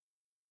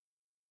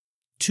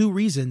2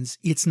 reasons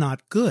it's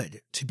not good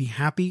to be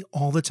happy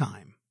all the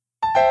time.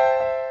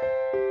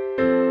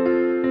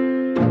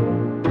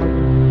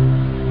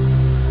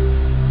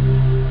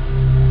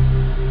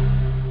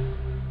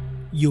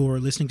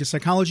 You're listening to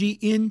Psychology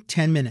in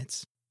 10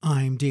 Minutes.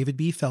 I'm David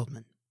B.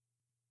 Feldman.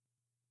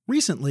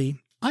 Recently,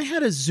 I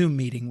had a Zoom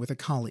meeting with a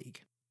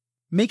colleague.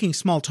 Making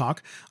small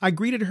talk, I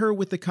greeted her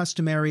with the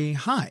customary,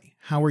 "Hi,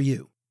 how are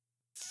you?"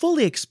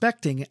 Fully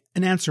expecting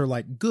an answer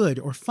like good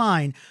or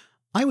fine,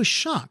 I was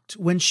shocked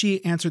when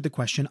she answered the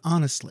question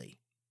honestly.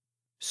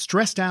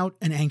 "Stressed out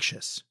and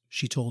anxious,"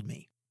 she told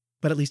me,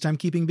 "but at least I'm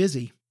keeping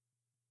busy."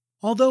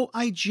 Although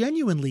I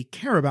genuinely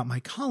care about my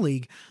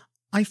colleague,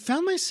 I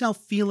found myself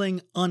feeling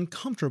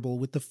uncomfortable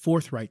with the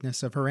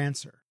forthrightness of her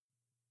answer.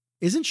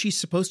 Isn't she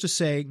supposed to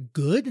say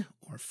good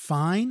or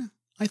fine?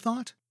 I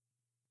thought.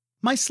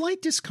 My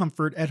slight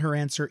discomfort at her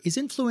answer is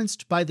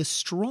influenced by the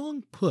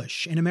strong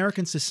push in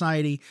American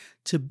society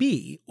to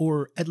be,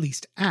 or at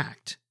least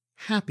act,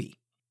 happy.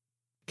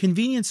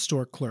 Convenience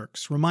store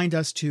clerks remind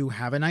us to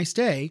have a nice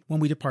day when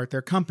we depart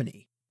their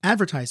company.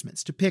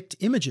 Advertisements depict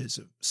images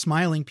of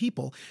smiling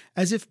people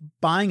as if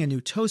buying a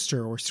new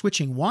toaster or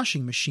switching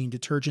washing machine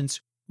detergents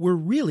were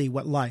really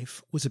what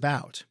life was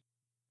about.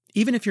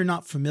 Even if you're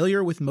not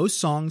familiar with most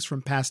songs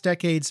from past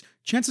decades,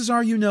 chances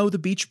are you know the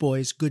Beach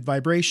Boys' Good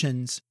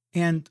Vibrations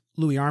and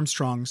Louis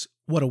Armstrong's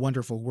What a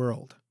Wonderful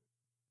World.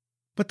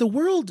 But the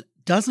world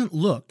doesn't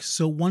look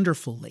so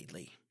wonderful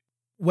lately.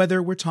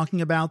 Whether we're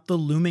talking about the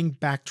looming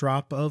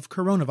backdrop of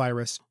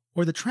coronavirus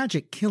or the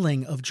tragic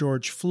killing of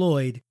George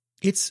Floyd,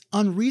 it's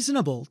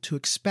unreasonable to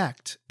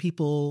expect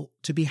people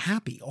to be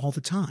happy all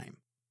the time.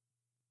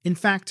 In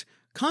fact,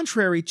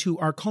 contrary to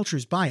our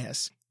culture's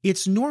bias,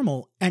 it's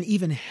normal and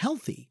even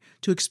healthy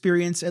to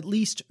experience at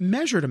least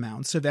measured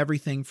amounts of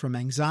everything from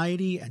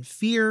anxiety and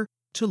fear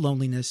to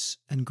loneliness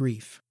and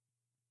grief.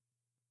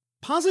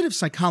 Positive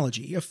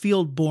psychology, a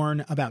field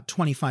born about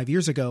 25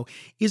 years ago,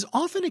 is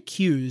often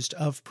accused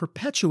of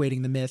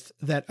perpetuating the myth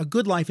that a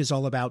good life is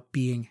all about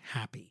being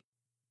happy.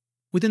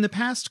 Within the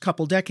past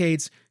couple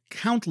decades,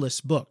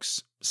 countless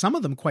books, some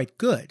of them quite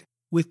good,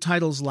 with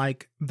titles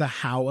like The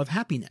How of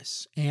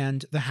Happiness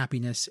and The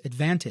Happiness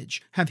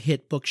Advantage, have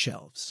hit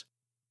bookshelves.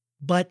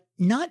 But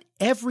not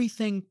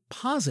everything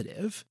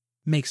positive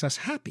makes us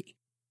happy.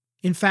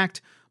 In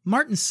fact,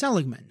 Martin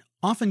Seligman,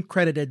 often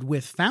credited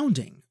with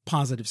founding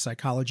positive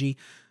psychology,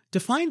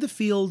 defined the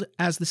field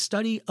as the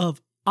study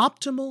of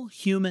optimal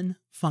human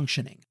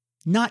functioning,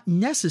 not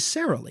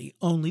necessarily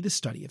only the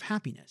study of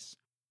happiness.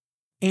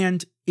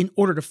 And in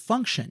order to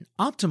function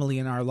optimally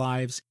in our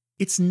lives,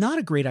 it's not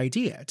a great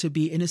idea to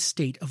be in a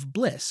state of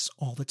bliss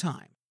all the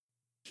time.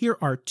 Here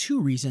are 2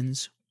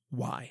 reasons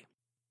why.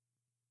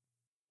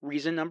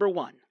 Reason number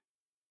 1.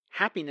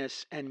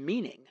 Happiness and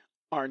meaning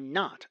are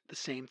not the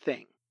same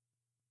thing.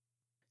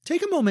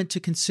 Take a moment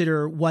to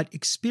consider what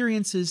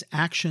experiences,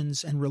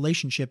 actions, and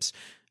relationships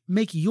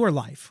make your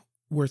life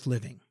worth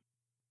living.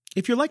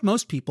 If you're like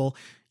most people,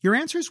 your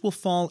answers will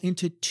fall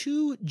into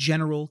 2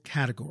 general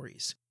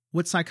categories,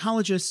 what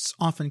psychologists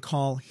often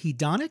call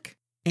hedonic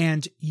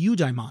and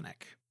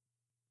eudaimonic.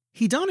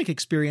 Hedonic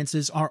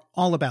experiences are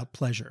all about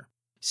pleasure,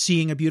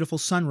 seeing a beautiful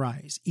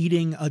sunrise,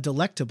 eating a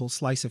delectable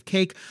slice of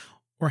cake,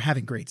 or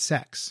having great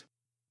sex.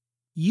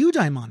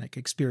 Eudaimonic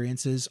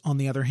experiences, on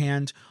the other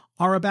hand,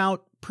 are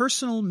about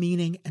personal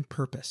meaning and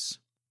purpose,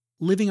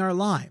 living our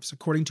lives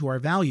according to our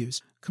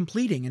values,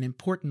 completing an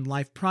important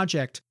life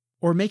project,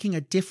 or making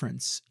a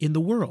difference in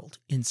the world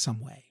in some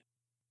way.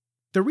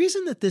 The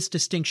reason that this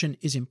distinction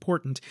is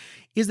important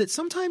is that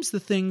sometimes the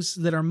things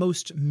that are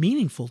most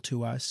meaningful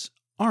to us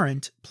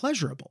aren't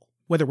pleasurable,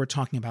 whether we're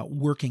talking about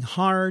working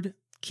hard,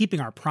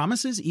 keeping our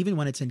promises even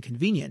when it's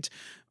inconvenient,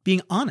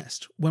 being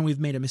honest when we've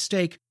made a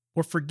mistake,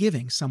 or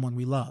forgiving someone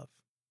we love.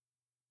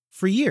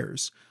 For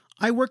years,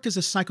 I worked as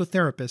a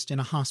psychotherapist in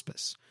a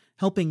hospice,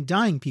 helping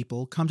dying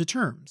people come to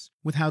terms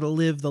with how to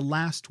live the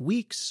last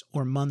weeks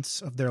or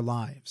months of their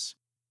lives.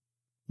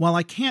 While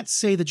I can't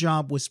say the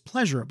job was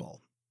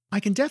pleasurable,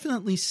 I can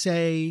definitely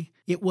say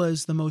it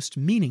was the most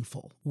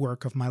meaningful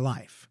work of my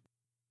life.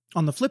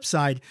 On the flip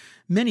side,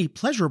 many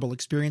pleasurable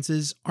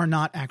experiences are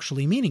not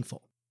actually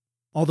meaningful.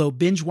 Although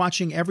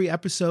binge-watching every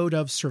episode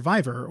of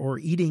Survivor or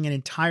eating an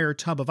entire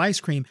tub of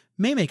ice cream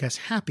may make us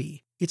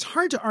happy, it's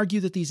hard to argue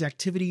that these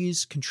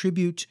activities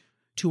contribute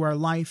to our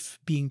life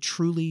being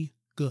truly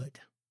good.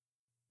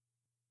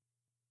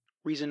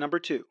 Reason number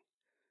 2.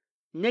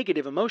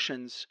 Negative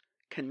emotions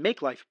can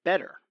make life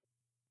better.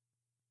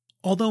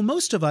 Although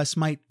most of us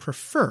might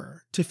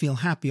prefer to feel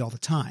happy all the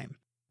time,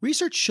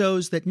 research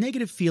shows that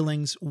negative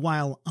feelings,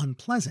 while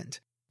unpleasant,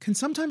 can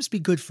sometimes be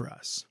good for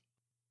us.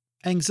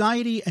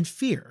 Anxiety and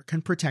fear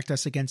can protect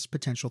us against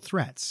potential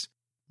threats.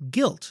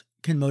 Guilt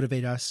can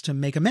motivate us to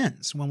make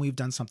amends when we've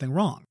done something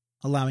wrong,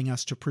 allowing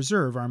us to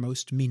preserve our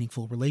most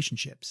meaningful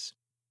relationships.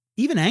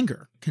 Even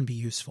anger can be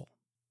useful.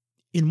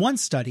 In one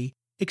study,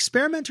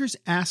 experimenters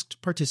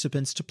asked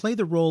participants to play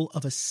the role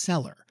of a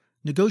seller,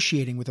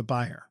 negotiating with a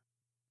buyer.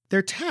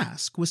 Their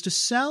task was to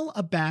sell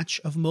a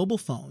batch of mobile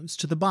phones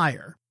to the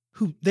buyer,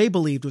 who they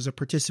believed was a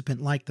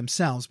participant like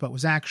themselves but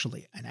was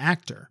actually an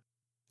actor,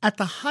 at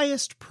the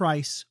highest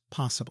price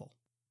possible.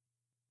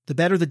 The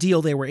better the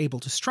deal they were able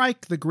to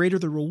strike, the greater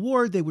the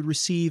reward they would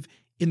receive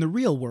in the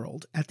real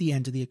world at the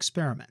end of the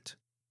experiment.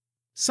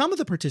 Some of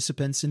the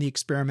participants in the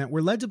experiment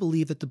were led to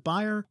believe that the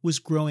buyer was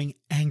growing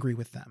angry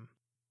with them,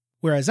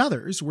 whereas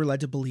others were led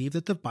to believe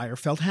that the buyer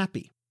felt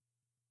happy.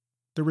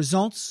 The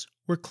results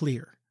were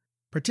clear.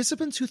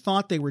 Participants who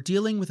thought they were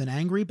dealing with an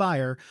angry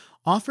buyer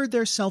offered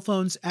their cell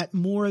phones at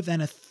more than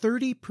a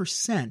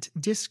 30%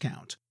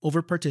 discount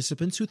over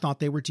participants who thought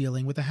they were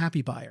dealing with a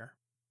happy buyer.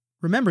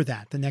 Remember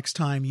that the next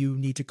time you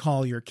need to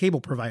call your cable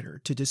provider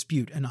to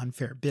dispute an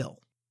unfair bill.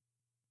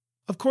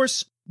 Of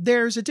course,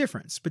 there's a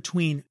difference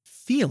between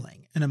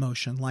feeling an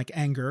emotion like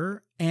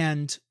anger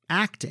and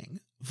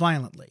acting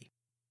violently.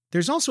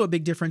 There's also a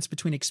big difference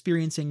between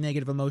experiencing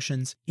negative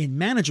emotions in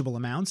manageable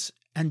amounts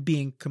and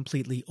being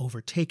completely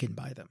overtaken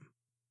by them.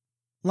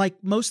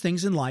 Like most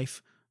things in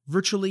life,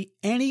 virtually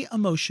any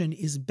emotion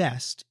is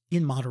best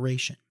in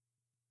moderation.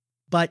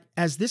 But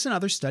as this and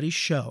other studies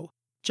show,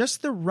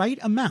 just the right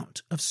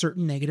amount of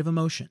certain negative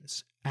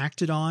emotions,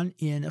 acted on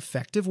in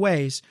effective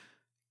ways,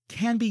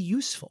 can be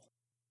useful.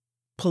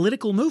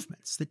 Political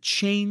movements that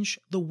change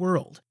the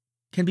world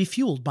can be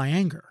fueled by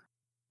anger,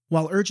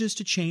 while urges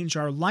to change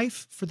our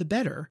life for the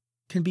better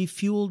can be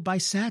fueled by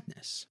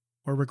sadness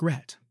or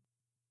regret.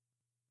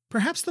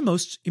 Perhaps the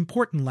most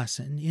important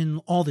lesson in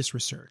all this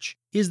research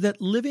is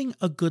that living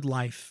a good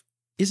life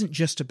isn't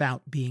just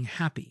about being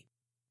happy.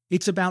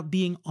 It's about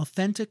being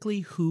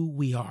authentically who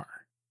we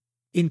are,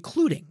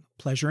 including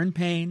pleasure and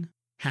pain,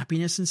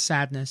 happiness and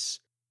sadness,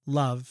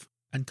 love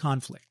and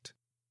conflict.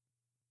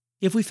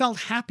 If we felt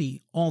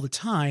happy all the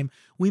time,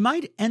 we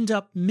might end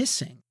up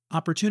missing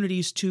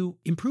opportunities to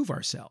improve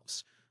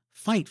ourselves,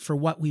 fight for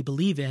what we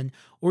believe in,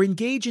 or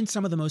engage in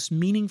some of the most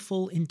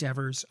meaningful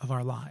endeavors of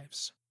our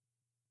lives.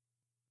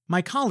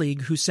 My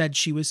colleague who said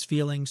she was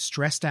feeling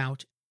stressed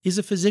out is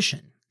a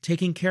physician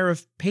taking care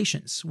of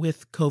patients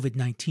with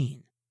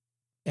COVID-19.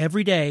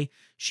 Every day,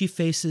 she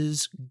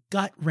faces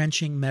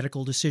gut-wrenching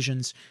medical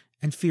decisions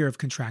and fear of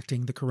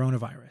contracting the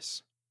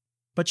coronavirus.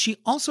 But she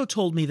also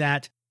told me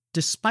that,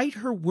 despite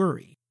her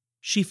worry,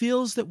 she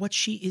feels that what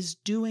she is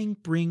doing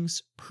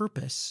brings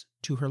purpose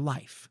to her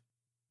life.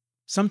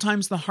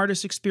 Sometimes the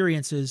hardest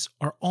experiences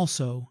are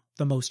also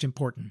the most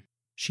important,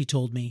 she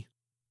told me.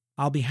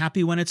 I'll be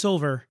happy when it's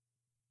over,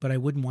 but I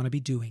wouldn't want to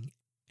be doing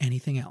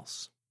anything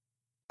else.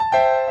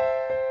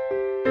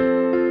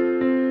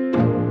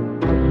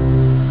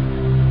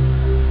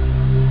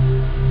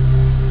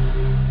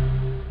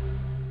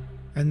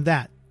 And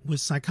that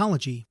was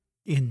Psychology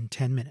in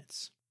 10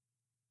 minutes.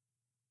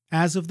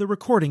 As of the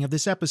recording of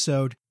this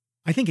episode,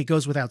 I think it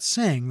goes without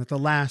saying that the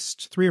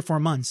last 3 or 4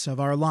 months of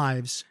our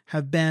lives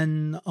have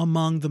been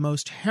among the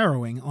most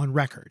harrowing on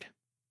record.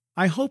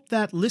 I hope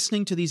that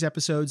listening to these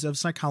episodes of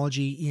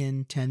Psychology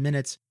in 10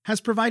 minutes has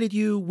provided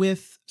you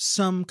with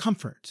some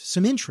comfort,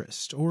 some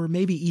interest, or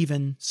maybe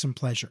even some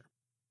pleasure.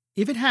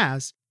 If it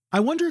has, I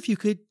wonder if you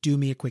could do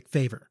me a quick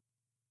favor.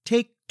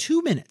 Take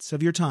 2 minutes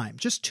of your time,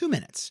 just 2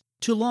 minutes,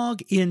 to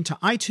log into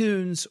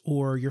iTunes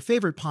or your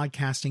favorite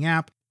podcasting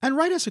app and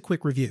write us a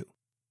quick review.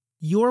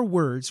 Your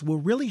words will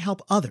really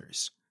help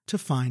others to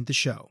find the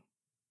show.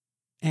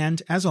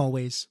 And as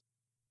always,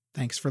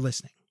 thanks for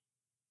listening.